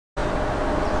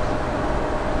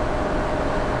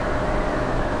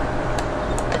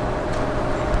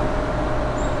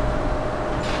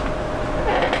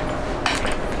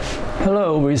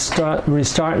Hello, we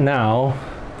restart now.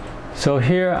 So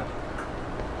here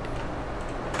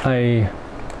I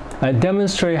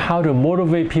demonstrate how to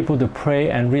motivate people to pray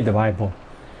and read the Bible.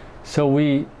 So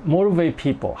we motivate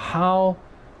people. How,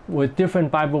 with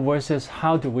different Bible verses,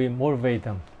 how do we motivate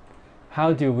them?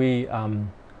 How do we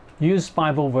use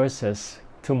Bible verses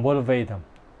to motivate them?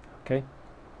 Okay?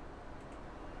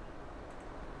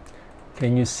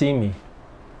 Can you see me?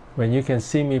 When you can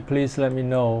see me, please let me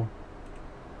know.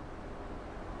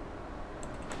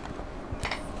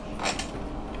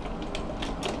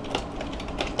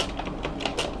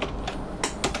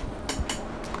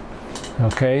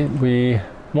 Okay, we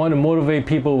want to motivate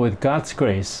people with God's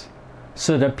grace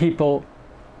so that people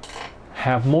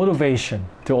have motivation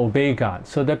to obey God,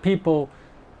 so that people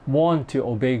want to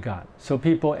obey God, so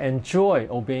people enjoy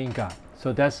obeying God.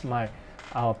 So that's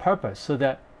our purpose, so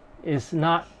that it's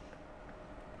not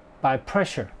by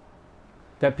pressure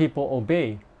that people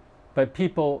obey, but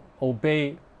people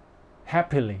obey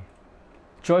happily,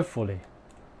 joyfully.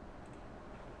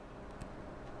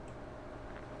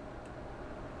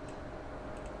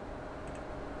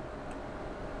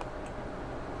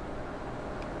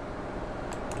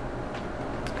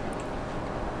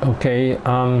 Okay,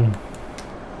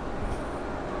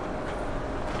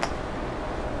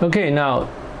 okay, now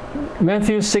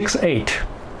Matthew 6:8.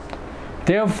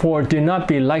 Therefore do not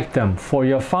be like them, for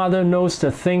your Father knows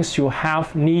the things you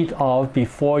have need of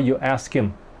before you ask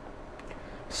Him.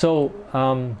 So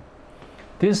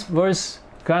this verse,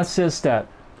 God says that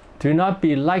do not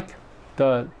be like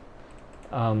the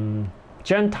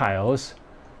Gentiles,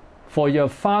 for your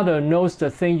Father knows the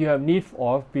thing you have need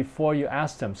of before you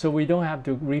ask them. So we don't have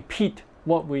to repeat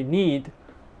what we need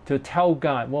to tell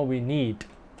God what we need.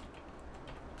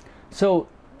 So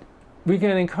we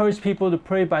can encourage people to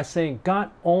pray by saying,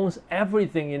 God owns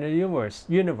everything in the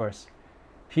universe.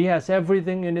 He has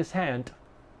everything in His hand.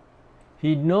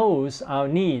 He knows our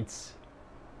needs.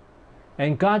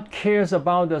 And God cares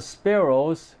about the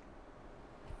sparrows.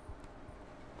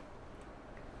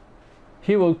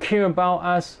 He will care about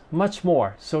us much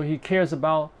more. So He cares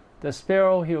about the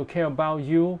sparrow. He will care about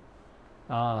you.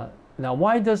 Now,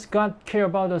 why does God care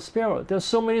about the sparrow? There's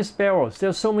so many sparrows.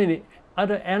 There's so many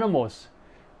other animals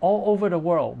all over the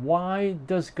world. Why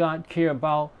does God care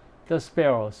about the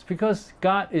sparrows? Because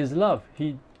God is love.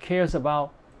 He cares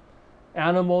about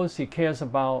animals. He cares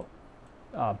about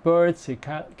birds. He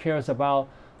cares about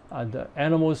the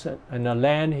animals in the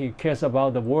land. He cares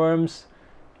about the worms.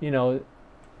 You know,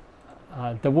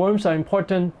 the worms are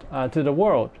important to the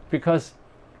world, because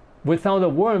without the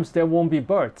worms there won't be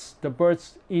birds. The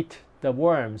birds eat the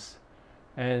worms,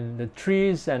 and the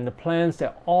trees and the plants,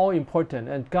 they're all important,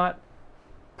 and God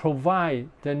provide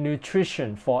the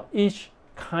nutrition for each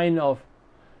kind of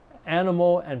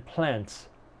animal and plants.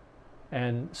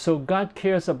 And so God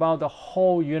cares about the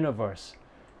whole universe,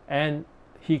 and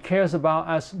He cares about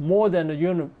us more than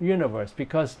the universe,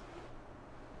 because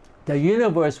the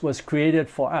universe was created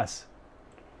for us.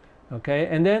 Okay,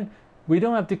 and then we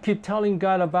don't have to keep telling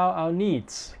God about our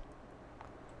needs.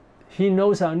 He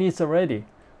knows our needs already.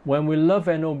 When we love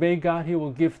and obey God, He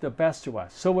will give the best to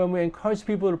us. So when we encourage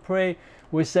people to pray,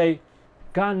 we say,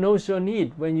 God knows your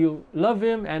need. When you love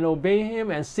Him and obey Him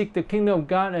and seek the kingdom of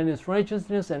God and His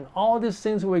righteousness, and all these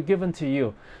things were given to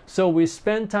you. So we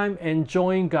spend time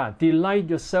enjoying God. Delight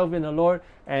yourself in the Lord,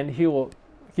 and He will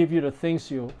give you the things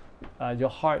your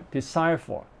heart desire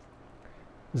for.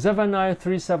 Zephaniah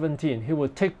 3:17, He will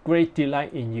take great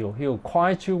delight in you. He will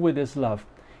quiet you with His love.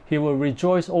 He will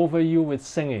rejoice over you with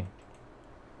singing.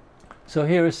 So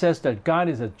here it says that God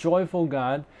is a joyful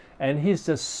God, and He's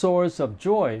the source of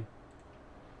joy.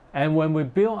 And when we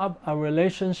build up a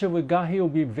relationship with God, He will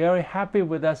be very happy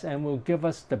with us and will give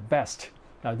us the best.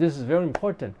 Now this is very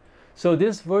important. So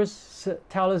this verse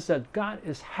tells us that God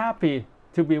is happy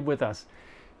to be with us.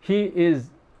 He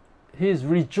is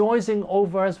rejoicing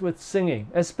over us with singing,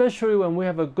 especially when we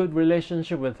have a good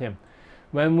relationship with Him.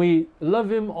 When we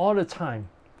love Him all the time,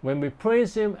 when we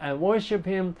praise Him and worship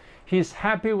Him, He's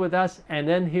happy with us, and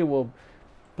then He will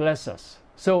bless us.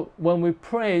 So when we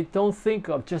pray, don't think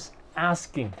of just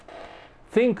asking.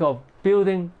 Think of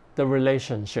building the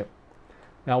relationship.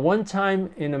 Now, one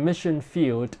time in a mission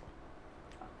field,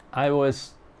 I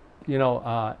was,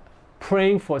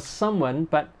 praying for someone,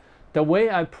 but the way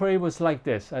I pray was like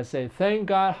this. I say, thank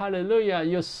God, hallelujah,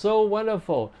 you're so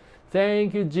wonderful.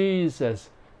 Thank you, Jesus.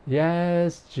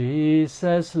 Yes,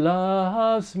 Jesus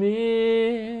loves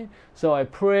me. So I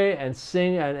pray and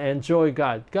sing and enjoy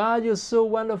God. God, you're so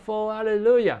wonderful,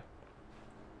 hallelujah.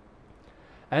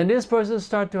 And this person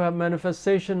started to have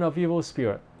manifestation of evil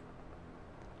spirit.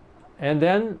 And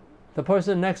then the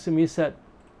person next to me said,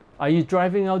 Are you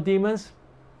driving out demons?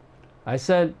 I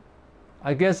said,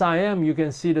 I guess I am. You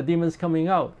can see the demons coming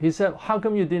out. He said, how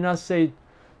come you did not say,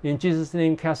 in Jesus'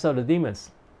 name, cast out the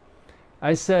demons?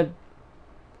 I said,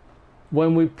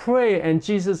 when we pray and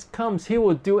Jesus comes, he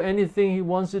will do anything he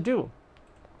wants to do.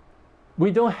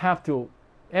 We don't have to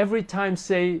every time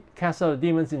say, cast out the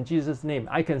demons in Jesus' name.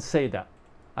 I can say that.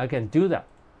 I can do that.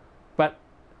 But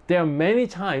there are many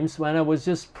times when I was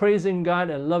just praising God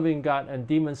and loving God and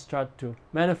demons start to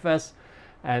manifest,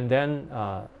 and then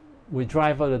we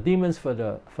drive out the demons for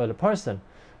the person.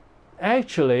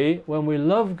 Actually, when we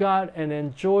love God and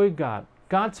enjoy God,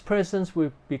 God's presence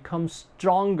will become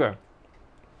stronger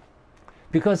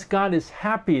because God is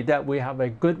happy that we have a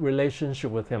good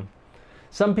relationship with him.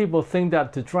 Some people think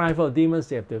that to drive out demons,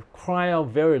 they have to cry out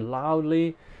very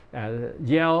loudly,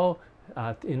 yell,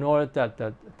 in order that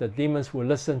the demons will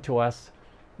listen to us.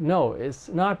 No, it's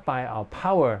not by our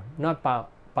power, not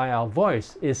by our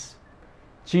voice. It's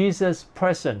Jesus'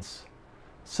 presence.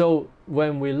 So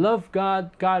when we love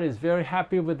God, God is very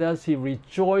happy with us. He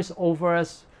rejoices over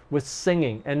us with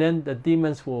singing, and then the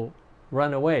demons will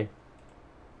run away.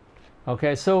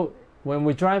 Okay, so when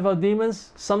we drive out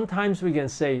demons, sometimes we can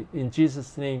say, in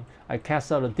Jesus' name, I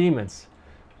cast out the demons.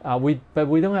 But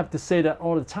we don't have to say that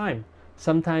all the time.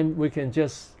 Sometimes we can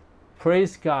just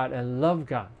praise God and love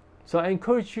God. So I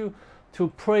encourage you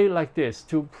to pray like this,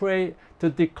 to pray, to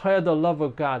declare the love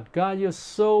of God. God, you're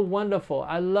so wonderful.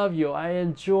 I love you. I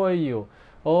enjoy you.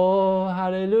 Oh,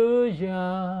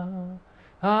 hallelujah.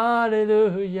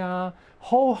 Hallelujah.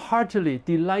 Wholeheartedly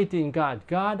delight in God.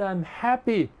 God, I'm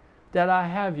happy that I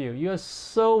have you. You're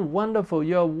so wonderful.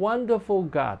 You're a wonderful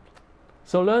God.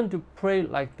 So learn to pray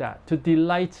like that, to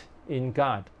delight in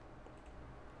God.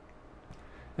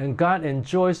 And God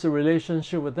enjoys the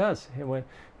relationship with us.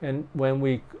 And when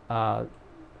we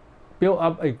build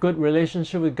up a good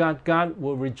relationship with God, God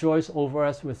will rejoice over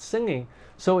us with singing.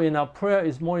 So in our prayer,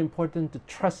 it's more important to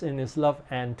trust in his love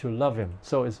and to love him.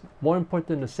 So it's more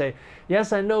important to say,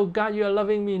 yes, I know, God, you are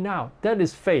loving me now. That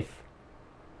is faith.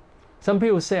 Some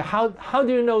people say, how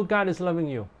do you know God is loving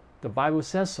you? The Bible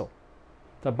says so.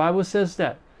 The Bible says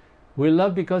that we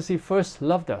love because he first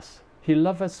loved us. He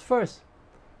loved us first.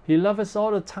 He loves us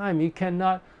all the time. He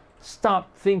cannot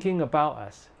stop thinking about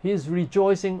us. He is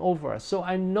rejoicing over us. So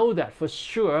I know that for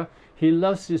sure he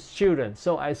loves his children.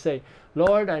 So I say,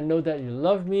 Lord, I know that you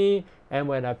love me. And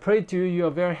when I pray to you, you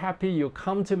are very happy. You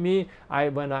come to me.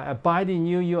 When I abide in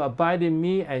you, you abide in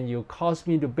me, and you cause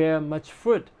me to bear much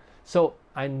fruit. So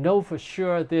I know for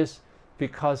sure this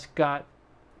because God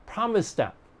promised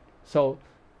that. So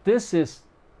this is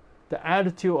the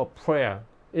attitude of prayer.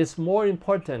 It's more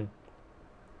important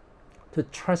to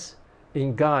trust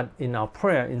in God in our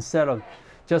prayer instead of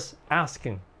just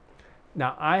asking.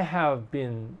 Now, I have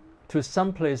been to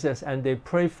some places and they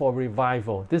pray for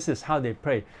revival. This is how they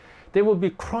pray. They will be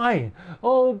crying,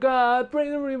 oh God,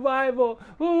 bring a revival.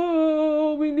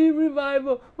 Oh, we need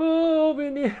revival. Oh, we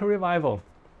need revival.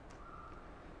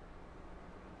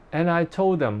 And I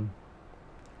told them,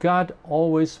 God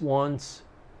always wants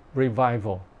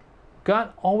revival.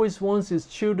 God always wants his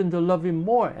children to love him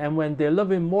more. And when they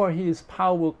love him more, his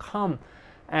power will come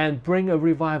and bring a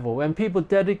revival. When people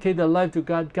dedicate their life to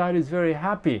God, God is very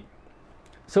happy.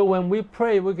 So when we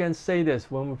pray, we can say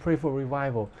this when we pray for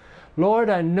revival. Lord,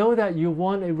 I know that you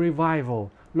want a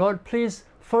revival. Lord, please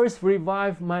first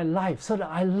revive my life so that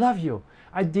I love you.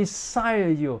 I desire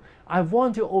you. I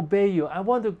want to obey you. I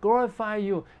want to glorify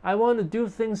you. I want to do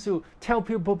things to tell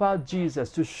people about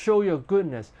Jesus, to show your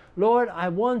goodness. Lord, I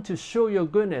want to show your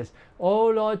goodness. Oh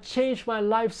Lord, change my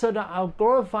life so that I'll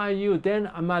glorify you.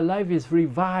 Then my life is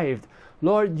revived.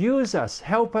 Lord, use us.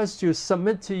 Help us to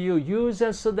submit to you. Use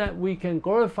us so that we can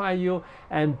glorify you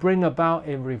and bring about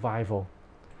a revival.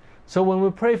 So when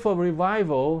we pray for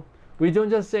revival, we don't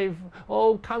just say,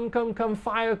 oh, come,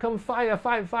 fire,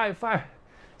 fire.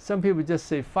 Some people just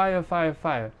say, fire, fire,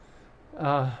 fire.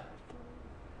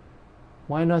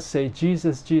 Why not say,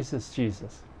 Jesus, Jesus,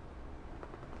 Jesus?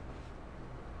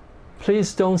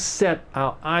 Please don't set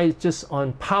our eyes just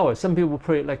on power. Some people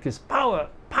pray like this, power,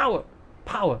 power,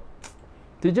 power.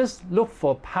 They just look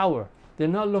for power. They're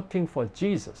not looking for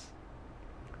Jesus.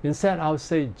 Instead, I'll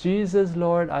say, Jesus,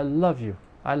 Lord, I love you.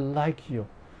 I like you.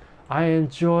 I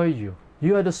enjoy you.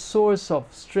 You are the source of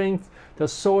strength, the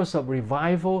source of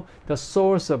revival, the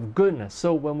source of goodness.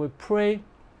 So when we pray,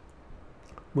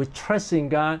 we trust in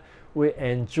God, we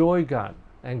enjoy God,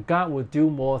 and God will do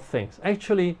more things.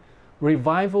 Actually,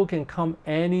 revival can come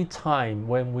any time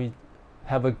when we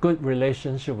have a good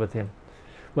relationship with him.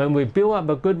 When we build up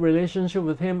a good relationship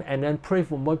with him and then pray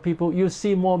for more people, you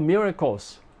see more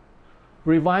miracles.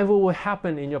 revival will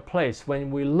happen in your place.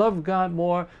 When we love God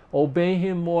more, obey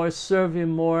Him more, serve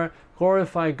Him more,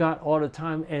 glorify God all the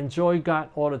time, enjoy God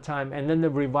all the time, and then the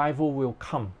revival will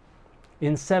come.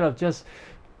 Instead of just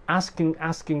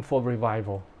asking for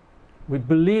revival. We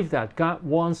believe that God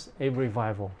wants a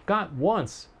revival. God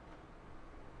wants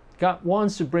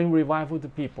to bring revival to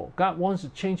people. God wants to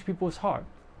change people's heart.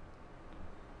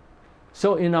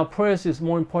 So in our prayers, it's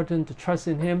more important to trust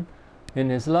in Him, in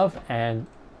His love, and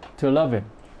to love Him.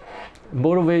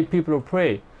 Motivate people to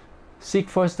pray. Seek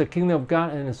first the kingdom of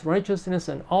God and His righteousness,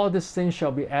 and all these things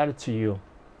shall be added to you.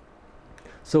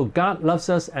 So God loves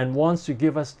us and wants to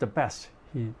give us the best.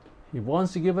 He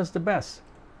wants to give us the best.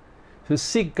 To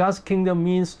seek God's kingdom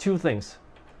means two things.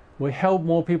 We help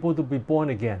more people to be born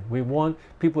again. We want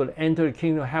people to enter the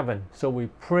kingdom of heaven. So we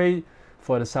pray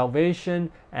for the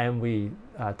salvation, and we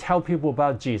tell people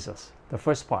about Jesus, the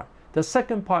first part. The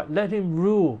second part, let Him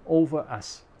rule over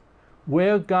us.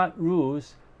 Where God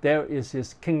rules, there is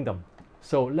His kingdom.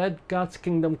 So let God's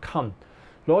kingdom come.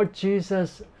 Lord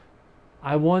Jesus,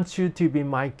 I want you to be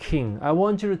my king. I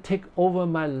want you to take over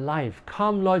my life.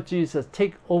 Come, Lord Jesus,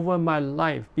 take over my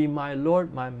life. Be my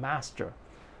Lord, my master.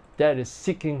 That is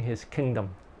seeking His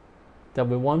kingdom. That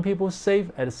we want people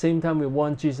saved. At the same time, we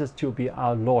want Jesus to be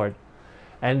our Lord.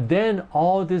 And then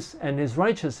all this and His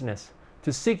righteousness.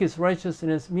 To seek His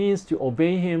righteousness means to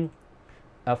obey Him.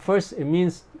 First, it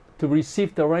means to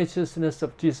receive the righteousness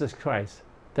of Jesus Christ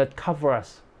that covers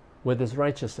us with His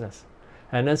righteousness.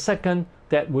 And then second,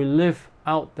 that we live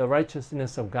out the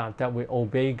righteousness of God, that we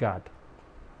obey God.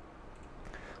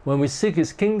 When we seek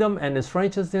His kingdom and His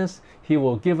righteousness, He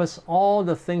will give us all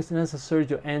the things necessary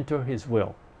to enter His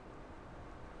will.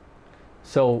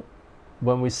 So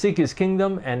when we seek His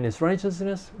kingdom and His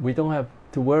righteousness, we don't have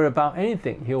to worry about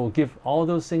anything. He will give all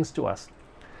those things to us.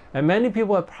 And many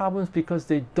people have problems because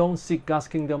they don't seek God's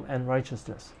kingdom and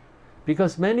righteousness.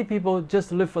 Because many people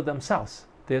just live for themselves.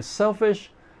 They're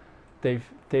selfish, they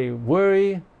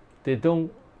worry, they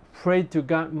don't pray to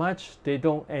God much, they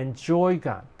don't enjoy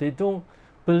God, they don't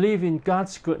believe in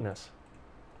God's goodness.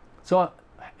 So I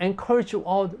encourage you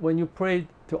all, when you pray,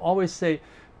 to always say,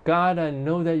 God, I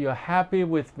know that you're happy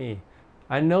with me.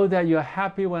 I know that you're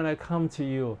happy when I come to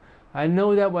you. I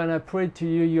know that when I pray to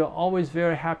you, you're always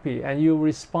very happy and you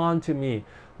respond to me.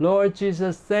 Lord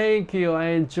Jesus, thank you. I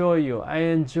enjoy you. I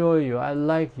enjoy you. I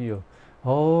like you.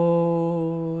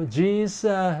 Oh,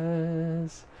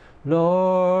 Jesus,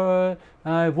 Lord,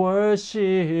 I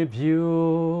worship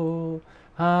you.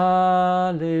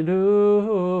 Hallelujah.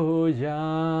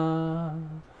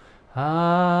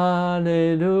 Hallelujah.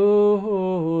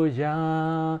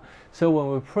 So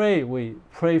when we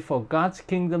pray for God's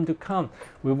kingdom to come.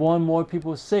 We want more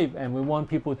people saved, and we want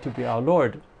people to be our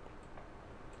Lord.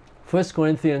 1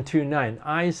 Corinthians 2:9,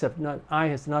 eye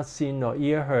has not seen, nor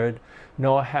ear heard,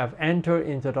 nor have entered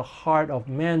into the heart of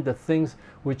man the things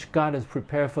which God has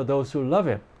prepared for those who love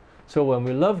Him. So when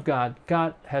we love God,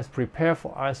 God has prepared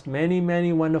for us many,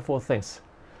 many wonderful things.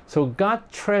 So God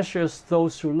treasures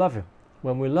those who love Him.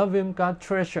 When we love Him, God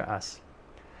treasures us.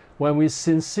 When we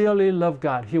sincerely love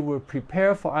God, He will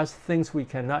prepare for us things we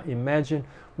cannot imagine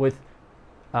with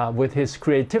His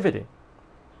creativity.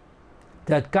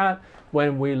 That God,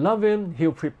 when we love Him,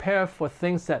 He'll prepare for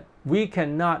things that we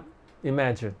cannot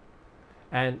imagine.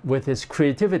 And with His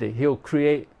creativity, He'll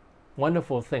create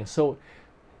wonderful things. So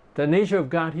the nature of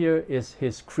God here is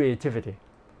His creativity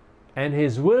and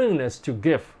His willingness to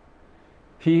give.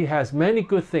 He has many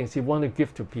good things He wants to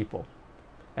give to people.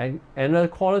 And another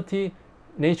quality,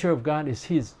 nature of God, is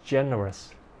He is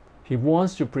generous. He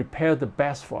wants to prepare the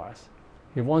best for us.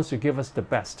 He wants to give us the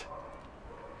best.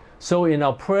 So in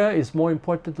our prayer, it's more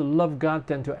important to love God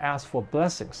than to ask for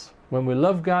blessings. When we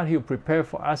love God, He'll prepare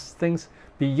for us things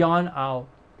beyond our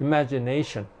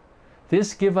imagination.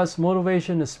 This gives us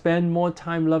motivation to spend more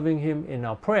time loving Him in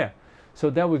our prayer. So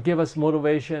that will give us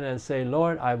motivation and say,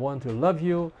 Lord, I want to love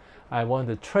you. I want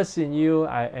to trust in you.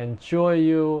 I enjoy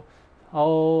you.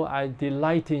 Oh, I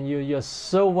delight in you. You're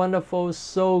so wonderful,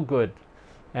 so good.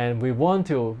 And we want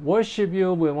to worship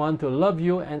you. We want to love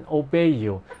you and obey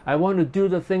you. I want to do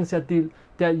the things that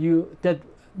you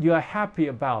are happy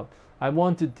about. I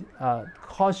want to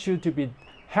cause you to be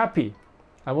happy.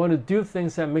 I want to do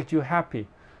things that make you happy.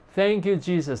 Thank you,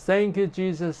 Jesus. Thank you,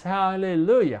 Jesus.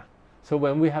 Hallelujah. So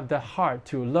when we have the heart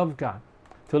to love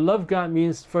God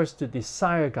means first to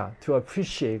desire God, to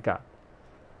appreciate God.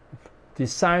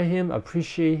 Desire Him,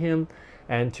 appreciate Him,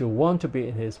 and to want to be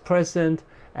in His presence,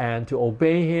 and to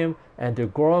obey Him, and to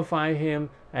glorify Him,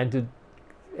 and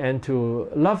to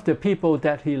love the people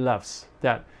that He loves,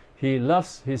 that He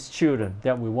loves His children,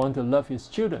 that we want to love His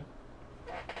children.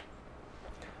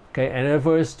 Okay, and a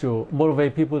verse to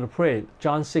motivate people to pray.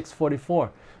 John 6:44.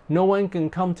 No one can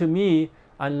come to me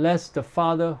unless the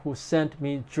Father who sent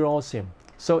me draws him.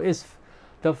 So it's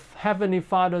the Heavenly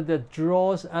Father that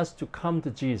draws us to come to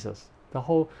Jesus.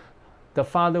 The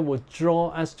Father will draw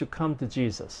us to come to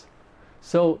Jesus.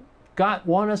 So God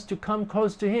wants us to come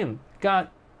close to Him. God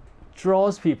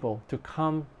draws people to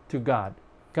come to God.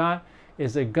 God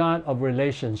is a God of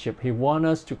relationship. He wants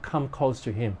us to come close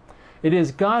to Him. It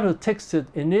is God who takes the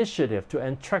initiative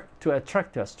to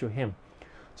attract us to Him.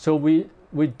 So we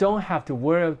don't have to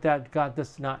worry that God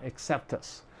does not accept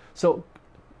us. So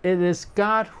it is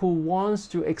God who wants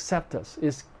to accept us.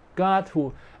 It's God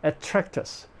who attracts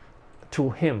us to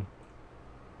Him.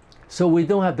 So we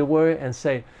don't have to worry and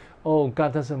say, oh,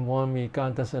 God doesn't want me,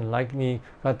 God doesn't like me,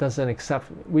 God doesn't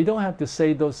accept me. We don't have to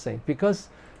say those things because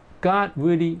God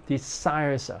really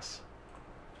desires us.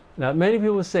 Now, many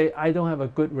people say, I don't have a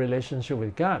good relationship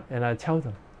with God. And I tell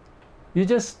them, you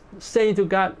just say to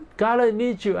God, God, I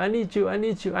need you, I need you, I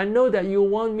need you. I know that you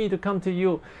want me to come to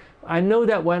you. I know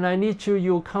that when I need you,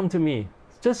 you'll come to me.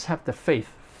 Just have the faith.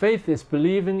 Faith is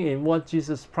believing in what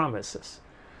Jesus promises,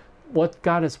 what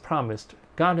God has promised.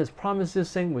 God has promised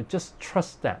this thing, we just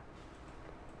trust that.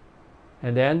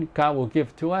 And then God will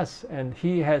give to us, and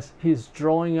He's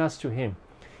drawing us to Him.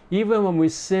 Even when we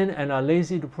sin and are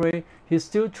lazy to pray, He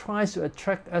still tries to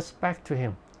attract us back to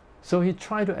Him. So He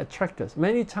tries to attract us.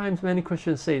 Many times, many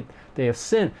Christians say they have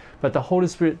sinned, but the Holy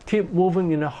Spirit keeps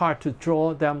moving in the heart to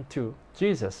draw them to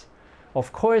Jesus.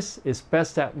 Of course, it's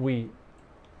best that we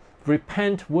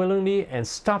repent willingly and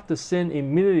stop the sin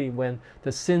immediately when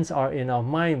the sins are in our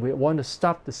mind. We want to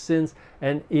stop the sins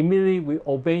and immediately we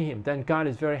obey Him. Then God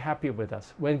is very happy with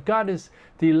us. When God is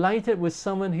delighted with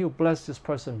someone, He'll bless this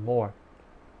person more.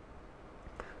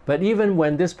 But even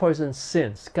when this person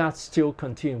sins, God still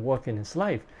continues working His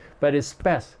life. But it's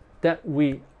best that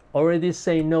we already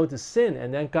say no to sin,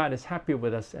 and then God is happy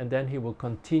with us, and then He will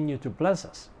continue to bless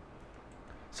us.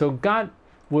 So God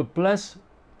will bless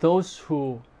those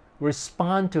who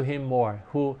respond to Him more,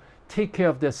 who take care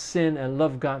of their sin and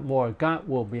love God more. God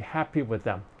will be happy with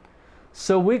them.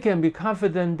 So we can be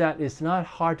confident that it's not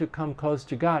hard to come close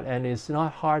to God, and it's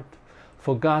not hard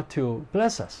for God to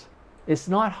bless us. It's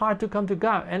not hard to come to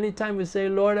God. Anytime we say,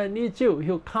 Lord, I need you,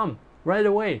 He'll come right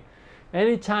away.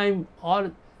 Anytime,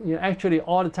 actually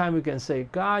all the time we can say,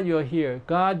 God, you're here.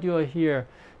 God, you're here.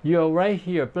 You're right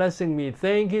here blessing me.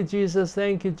 Thank you, Jesus.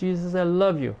 Thank you, Jesus. I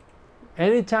love you.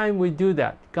 Anytime we do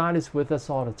that, God is with us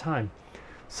all the time.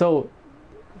 So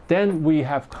then we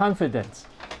have confidence.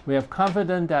 We have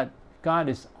confidence that God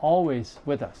is always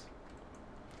with us.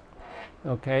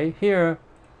 Okay, here,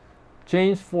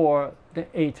 James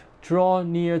 4:8, draw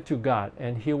near to God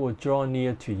and He will draw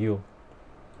near to you.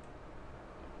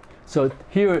 So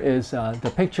here is,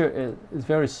 the picture is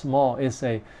very small. It's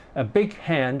a big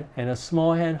hand and a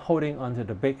small hand holding onto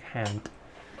the big hand.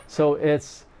 So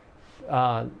it's,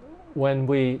 when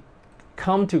we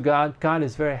come to God, God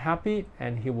is very happy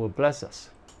and He will bless us.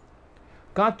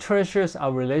 God treasures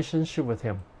our relationship with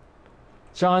Him.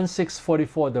 John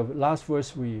 6:44, the last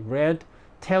verse we read,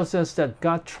 tells us that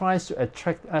God tries to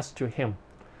attract us to Him.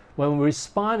 When we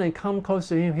respond and come close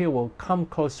to Him, He will come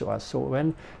close to us.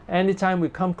 So anytime we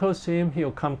come close to Him, He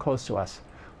will come close to us.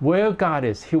 Where God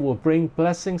is, He will bring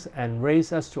blessings and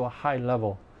raise us to a high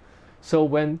level. So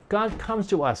when God comes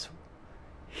to us,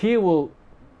 He will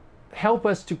help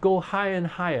us to go higher and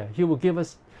higher. He will give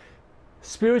us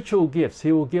spiritual gifts.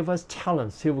 He will give us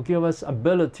talents. He will give us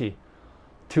ability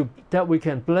that we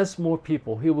can bless more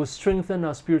people. He will strengthen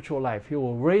our spiritual life. He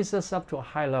will raise us up to a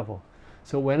high level.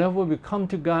 So whenever we come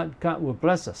to God, God will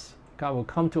bless us. God will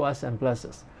come to us and bless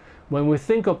us. When we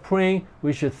think of praying,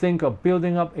 we should think of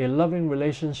building up a loving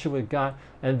relationship with God,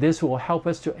 and this will help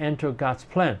us to enter God's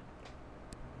plan.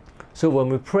 So when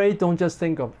we pray, don't just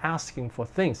think of asking for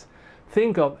things.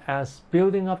 Think of as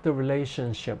building up the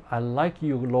relationship. I like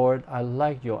you, Lord. I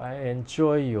like you. I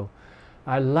enjoy you.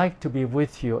 I like to be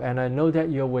with you, and I know that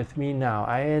you're with me now.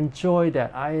 I enjoy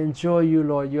that. I enjoy you,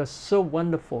 Lord. You're so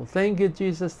wonderful. Thank you,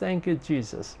 Jesus. Thank you,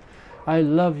 Jesus. I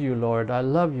love you, Lord. I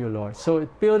love you, Lord. So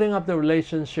it's building up the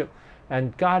relationship,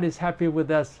 and God is happy with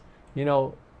us. You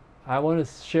know, I want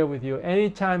to share with you,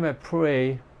 anytime I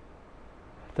pray,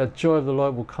 the joy of the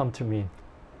Lord will come to me.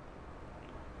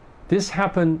 This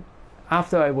happened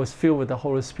after I was filled with the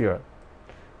Holy Spirit.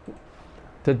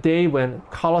 The day when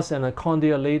Carlos and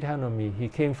Acondia laid hand on me, he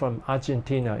came from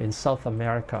Argentina in South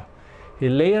America. He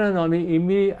laid hand on me,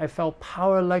 immediately I felt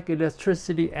power like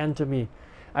electricity enter me.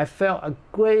 I felt a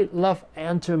great love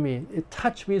enter me. It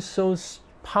touched me so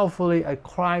powerfully, I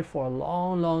cried for a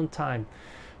long, long time.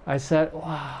 I said,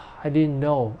 wow, I didn't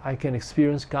know I can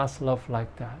experience God's love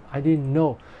like that. I didn't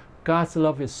know God's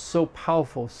love is so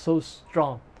powerful, so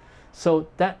strong. So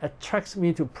that attracts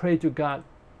me to pray to God,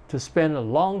 to spend a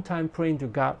long time praying to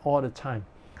God all the time.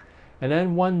 And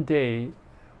then one day,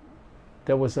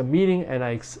 there was a meeting and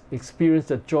I experienced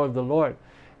the joy of the Lord.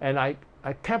 And I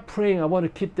kept praying, I want to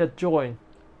keep that joy.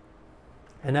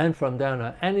 And then from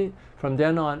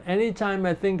then on, anytime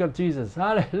I think of Jesus,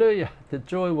 hallelujah, the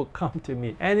joy will come to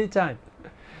me anytime.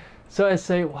 So I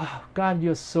say, wow, God,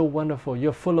 you're so wonderful.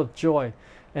 You're full of joy.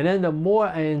 And then the more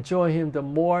I enjoy Him, the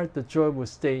more the joy will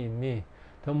stay in me.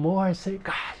 The more I say,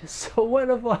 God, you're so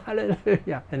wonderful,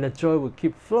 hallelujah. And the joy will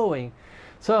keep flowing.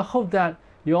 So I hope that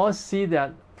you all see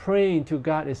that praying to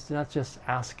God is not just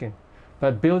asking,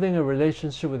 but building a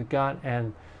relationship with God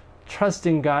and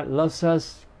trusting God loves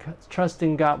us,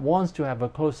 trusting God wants to have a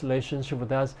close relationship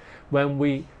with us. When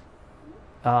we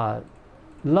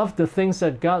love the things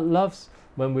that God loves,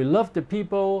 when we love the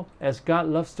people as God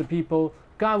loves the people,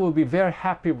 God will be very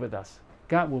happy with us.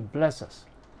 God will bless us.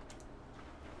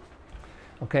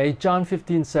 Okay, John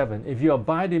 15:7. If you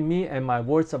abide in me and my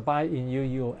words abide in you,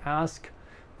 you will ask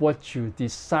what you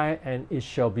desire and it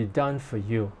shall be done for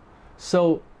you.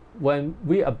 So when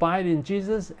we abide in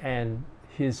Jesus and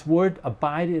His word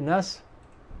abide in us,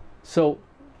 so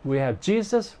we have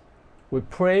Jesus, we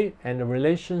pray and the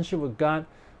relationship with God,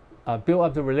 build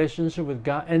up the relationship with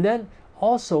God, and then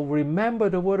also remember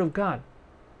the word of God.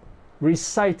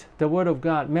 Recite the word of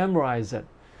God, memorize it,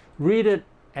 read it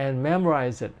and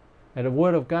memorize it, and the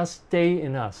word of God stay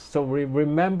in us. So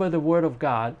remember the word of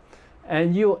God,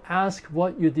 and you ask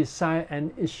what you desire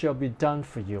and it shall be done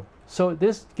for you. So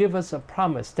this gives us a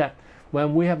promise that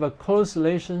when we have a close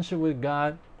relationship with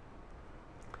God,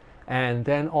 and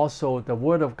then also the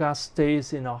word of God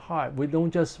stays in our heart, we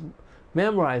don't just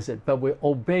memorize it, but we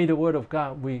obey the word of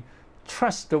God. We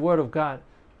trust the word of God.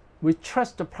 We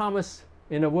trust the promise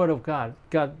in the word of God,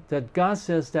 that God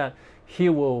says that He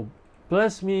will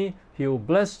bless me, He will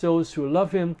bless those who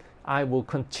love Him. I will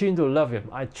continue to love Him.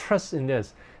 I trust in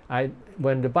this.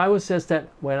 When the Bible says that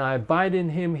when I abide in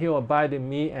Him, He'll abide in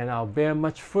me and I'll bear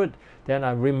much fruit, then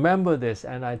I remember this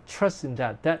and I trust in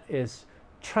that. That is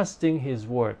trusting His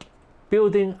word,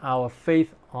 building our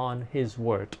faith on His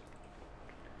word.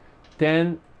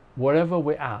 Then whatever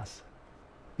we ask,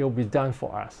 it will be done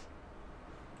for us.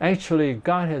 Actually,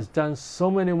 God has done so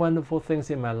many wonderful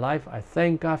things in my life. I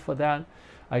thank God for that.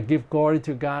 I give glory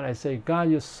to God. I say,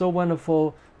 God, you're so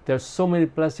wonderful. There's so many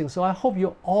blessings. So I hope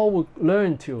you all will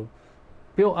learn to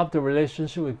build up the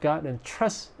relationship with God and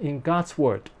trust in God's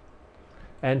word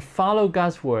and follow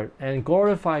God's word and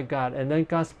glorify God, and then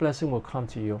God's blessing will come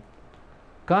to you.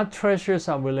 God treasures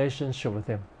our relationship with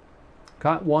Him.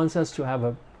 God wants us to have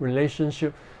a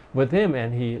relationship with Him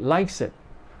and He likes it.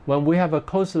 When we have a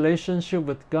close relationship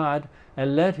with God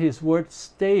and let His word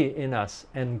stay in us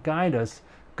and guide us,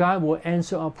 God will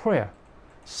answer our prayer.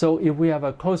 So if we have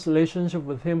a close relationship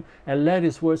with Him and let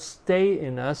His word stay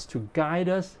in us to guide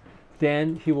us,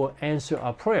 then He will answer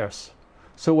our prayers.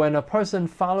 So when a person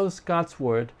follows God's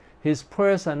word, his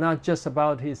prayers are not just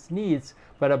about his needs,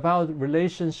 but about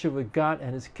relationship with God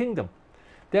and His kingdom.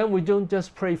 Then we don't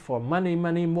just pray for money,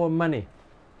 more money.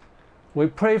 We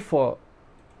pray for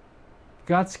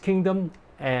God's kingdom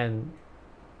and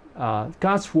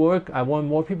God's work. I want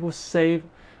more people saved.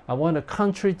 I want a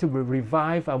country to be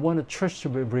revived. I want a church to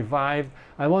be revived.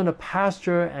 I want a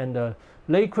pastor and the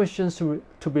lay Christians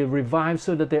to be revived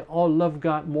so that they all love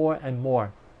God more and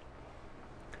more.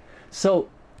 So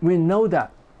we know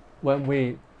that when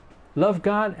we love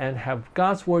God and have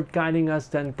God's word guiding us,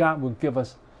 then God will give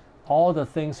us all the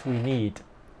things we need.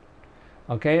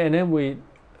 Okay, and then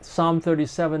Psalm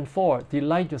 37:4,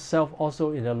 delight yourself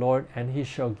also in the Lord, and He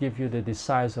shall give you the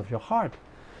desires of your heart.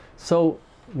 So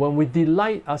when we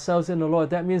delight ourselves in the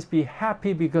Lord, that means be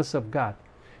happy because of God.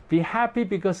 Be happy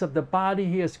because of the body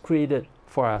He has created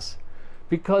for us,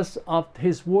 because of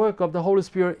His work of the Holy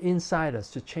Spirit inside us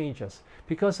to change us,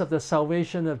 because of the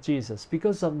salvation of Jesus,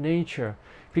 because of nature,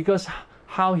 because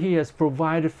how He has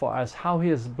provided for us, how He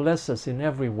has blessed us in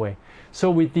every way.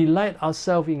 So we delight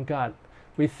ourselves in God.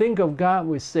 We think of God,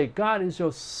 we say, God is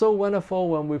so wonderful.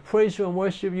 When we praise You and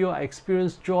worship You, I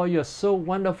experience joy. You're so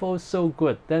wonderful, so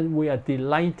good. Then we are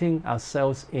delighting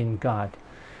ourselves in God,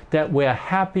 that we are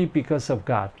happy because of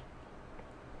God.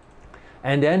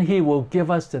 And then He will give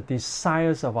us the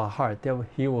desires of our heart. That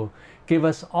He will give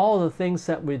us all the things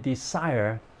that we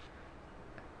desire.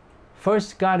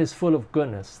 First, God is full of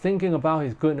goodness. Thinking about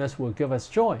His goodness will give us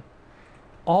joy.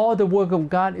 All the work of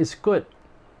God is good.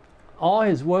 All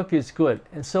His work is good.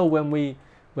 And so when we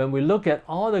look at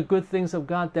all the good things of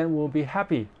God, then we'll be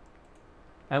happy.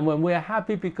 And when we are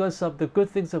happy because of the good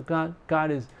things of God,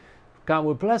 God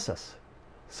will bless us.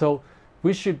 So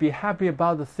we should be happy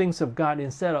about the things of God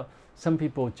instead of some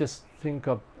people just think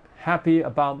of happy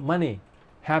about money,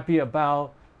 happy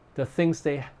about the things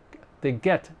they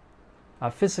get,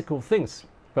 physical things.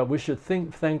 But we should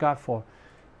thank God for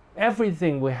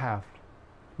everything we have.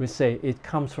 We say it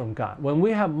comes from God. When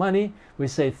we have money, we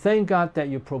say, thank God that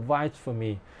you provide for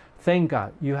me. Thank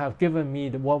God you have given me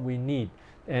what we need.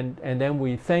 And then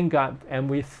we thank God and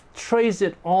we trace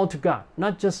it all to God.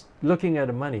 Not just looking at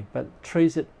the money, but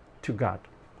trace it to God.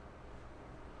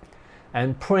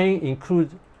 And praying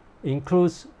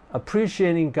includes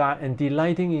appreciating God and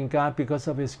delighting in God because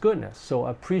of His goodness. So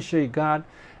appreciate God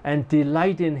and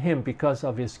delight in Him because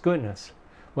of His goodness.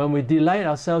 When we delight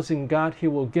ourselves in God, He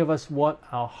will give us what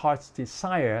our hearts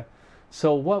desire.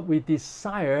 So what we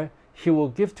desire, He will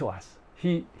give to us.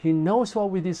 He knows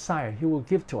what we desire. He will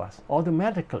give to us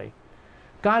automatically.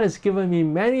 God has given me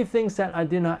many things that I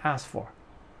did not ask for.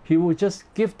 He will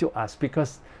just give to us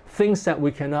because things that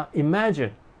we cannot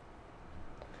imagine.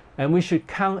 And we should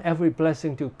count every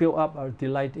blessing to build up our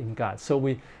delight in God. So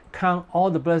we count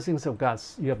all the blessings of God.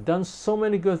 You have done so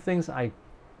many good things. I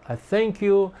thank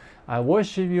you. I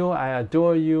worship you. I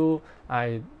adore you.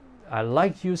 I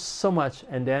like you so much.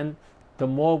 And then the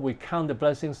more we count the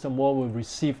blessings, the more we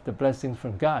receive the blessings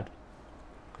from God.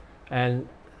 And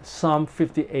Psalm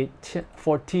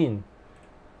 58:14.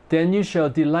 Then you shall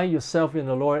delight yourself in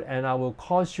the Lord, and I will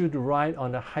cause you to ride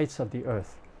on the heights of the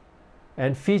earth,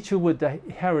 and feed you with the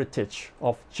heritage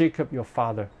of Jacob your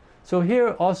father. So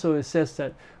here also it says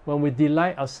that when we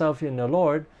delight ourselves in the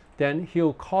Lord, then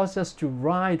He'll cause us to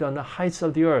ride on the heights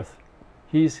of the earth.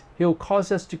 He'll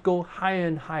cause us to go higher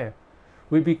and higher.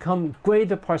 We become a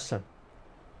greater person.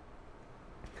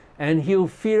 And He'll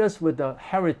feed us with the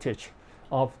heritage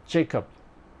of Jacob.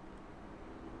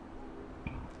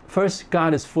 First,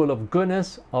 God is full of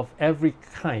goodness of every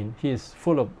kind. He is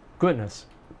full of goodness.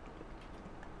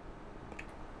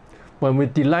 When we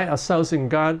delight ourselves in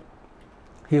God,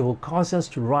 He will cause us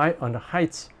to ride on the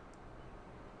heights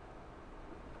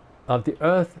of the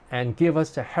earth and give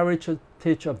us the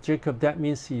heritage of Jacob. That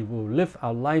means He will lift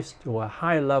our lives to a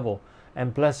high level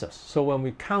and bless us. So when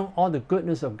we count all the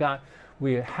goodness of God,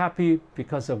 we are happy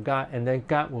because of God, and then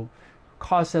God will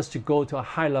cause us to go to a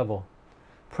high level.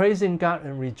 Praising God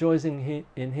and rejoicing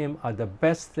in Him are the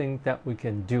best thing that we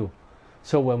can do.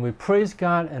 So when we praise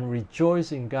God and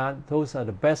rejoice in God, those are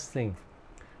the best things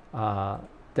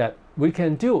that we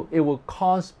can do. It will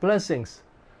cause blessings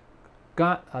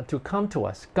to come to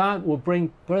us. God will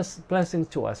bring blessings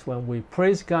to us when we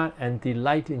praise God and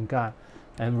delight in God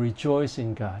and rejoice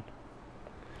in God.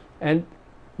 And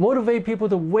motivate people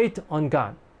to wait on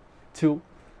God.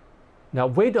 Now,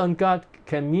 wait on God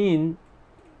can mean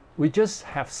we just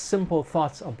have simple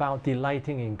thoughts about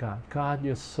delighting in God. God,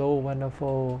 you're so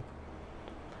wonderful.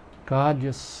 God,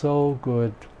 you're so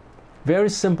good. Very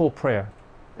simple prayer.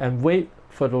 And wait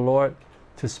for the Lord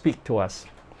to speak to us.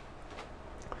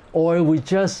 Or we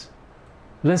just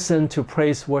listen to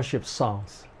praise worship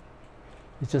songs.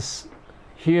 We just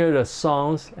hear the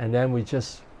songs and then we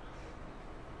just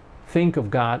think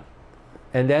of God.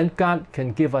 And then God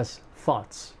can give us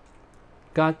thoughts.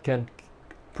 God can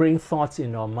bring thoughts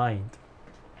in our mind.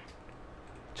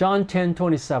 John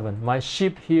 10:27. My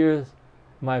sheep hear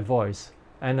my voice,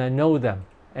 and I know them,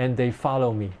 and they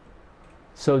follow me.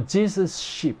 So Jesus'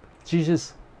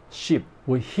 sheep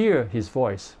will hear His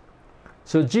voice.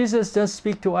 So Jesus does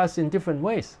speak to us in different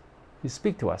ways. He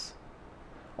speaks to us.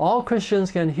 All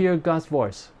Christians can hear God's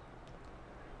voice.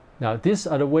 Now, these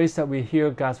are the ways that we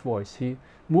hear God's voice. He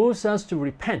moves us to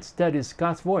repent. That is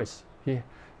God's voice.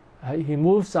 He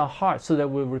moves our hearts so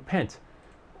that we repent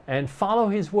and follow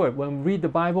His word. When we read the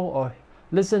Bible or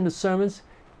listen to sermons,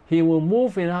 He will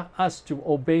move in us to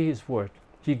obey His word.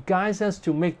 He guides us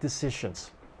to make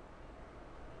decisions.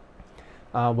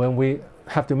 When we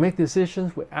have to make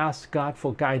decisions, we ask God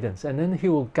for guidance, and then He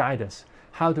will guide us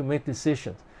how to make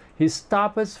decisions. He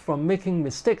stops us from making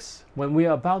mistakes. When we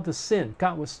are about to sin,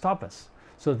 God will stop us.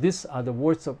 So these are the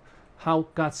words of how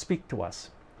God speaks to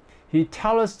us. He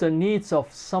tells us the needs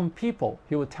of some people.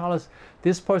 He will tell us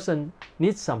this person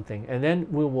needs something, and then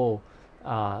it will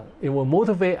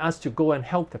motivate us to go and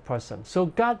help the person. So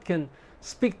God can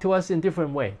speak to us in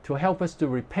different ways to help us to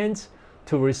repent,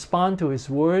 to respond to His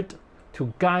word,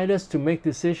 to guide us to make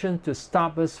decisions, to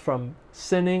stop us from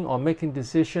sinning or making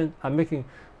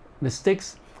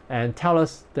mistakes, and tell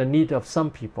us the need of some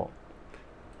people.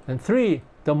 And 3,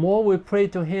 the more we pray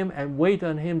to Him and wait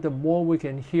on Him, the more we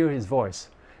can hear His voice.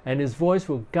 And His voice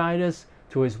will guide us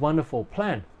to His wonderful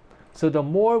plan. So the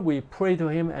more we pray to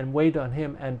Him and wait on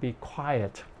Him and be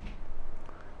quiet,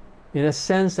 in a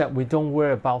sense that we don't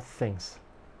worry about things,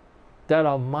 that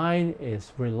our mind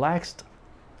is relaxed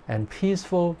and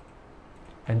peaceful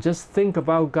and just think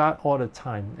about God all the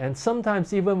time. And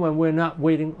sometimes even when we're not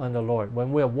waiting on the Lord,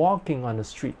 when we're walking on the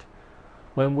street,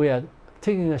 when we are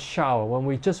taking a shower, when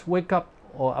we just wake up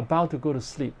or about to go to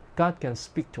sleep, God can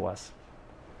speak to us.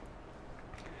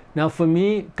 Now for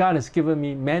me, God has given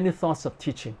me many thoughts of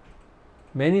teaching,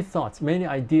 many thoughts, many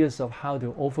ideas of how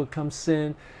to overcome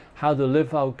sin, how to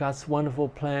live out God's wonderful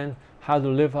plan, how to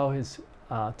live out His,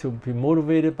 to be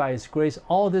motivated by His grace.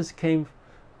 All this came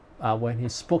when He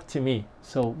spoke to me.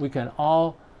 So we can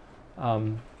all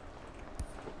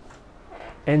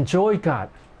enjoy God,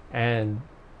 and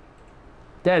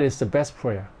that is the best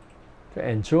prayer. To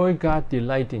enjoy God,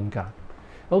 delight in God.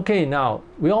 Okay, now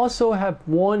we also have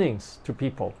warnings to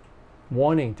people.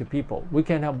 Warning to people. We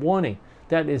can have warning.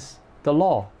 That is the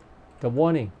law, the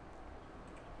warning.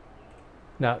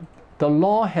 Now, the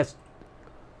law has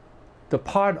the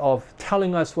part of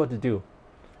telling us what to do,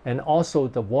 and also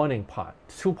the warning part,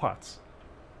 two parts.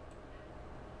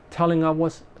 Telling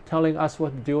us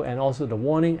what to do, and also the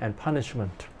warning and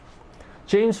punishment.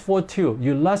 James 4:2,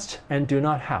 you lust and do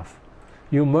not have.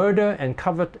 You murder and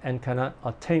covet and cannot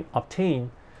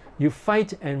obtain. You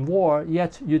fight and war,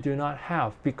 yet you do not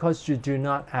have, because you do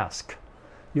not ask.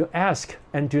 You ask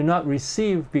and do not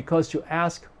receive, because you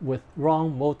ask with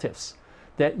wrong motives,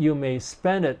 that you may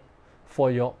spend it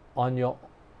on your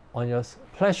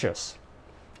pleasures.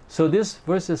 So these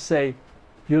verses say,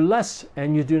 you lust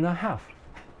and you do not have.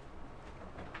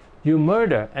 You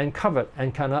murder and covet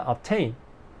and cannot obtain,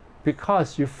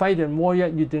 because you fight and war,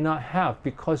 yet you do not have,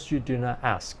 because you do not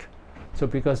ask. So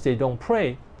because they don't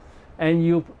pray. And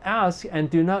you ask and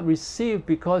do not receive,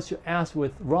 because you ask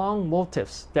with wrong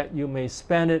motives, that you may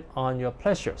spend it on your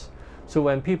pleasures. So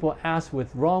when people ask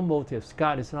with wrong motives,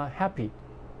 God is not happy.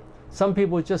 Some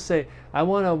people just say, I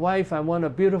want a wife, I want a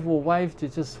beautiful wife, to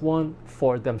just want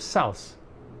for themselves.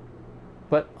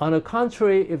 But on the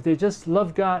contrary, if they just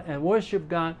love God and worship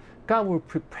God, God will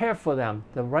prepare for them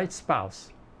the right spouse.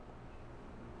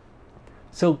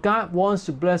 So God wants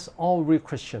to bless all real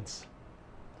Christians.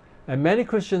 And many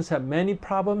Christians have many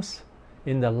problems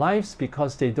in their lives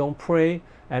because they don't pray,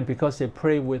 and because they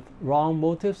pray with wrong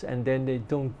motives, and then they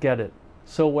don't get it.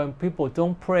 So when people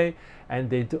don't pray and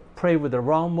they pray with the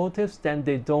wrong motives, then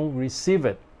they don't receive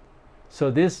it. So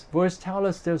this verse tells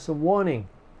us there's a warning.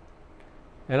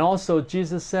 And also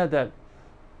Jesus said that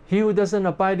he who doesn't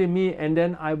abide in me, and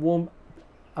then I won't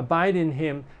abide in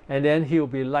him, and then he'll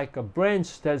be like a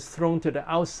branch that's thrown to the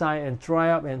outside and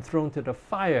dry up and thrown to the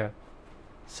fire.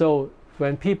 So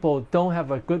when people don't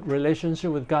have a good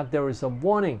relationship with God, there is a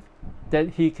warning that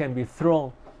he can be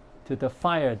thrown to the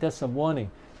fire. That's a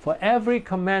warning. For every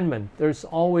commandment, there's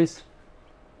always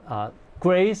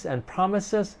grace and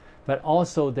promises, but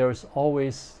also there's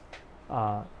always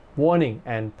warning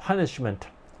and punishment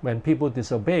when people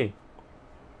disobey.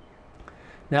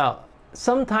 Now,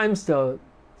 sometimes the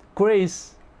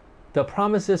grace, the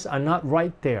promises are not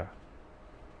right there,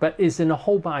 but it's in the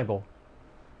whole Bible.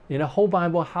 In the whole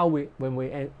Bible, when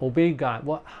we obey God,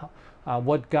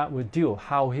 what God will do,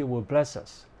 how He will bless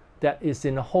us. That is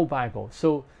in the whole Bible.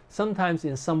 So sometimes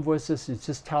in some verses it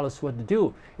just tells us what to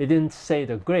do. It didn't say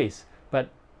the grace, but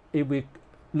if we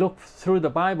look through the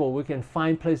Bible, we can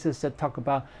find places that talk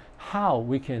about how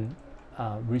we can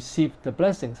receive the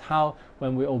blessings, how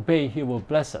when we obey He will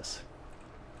bless us.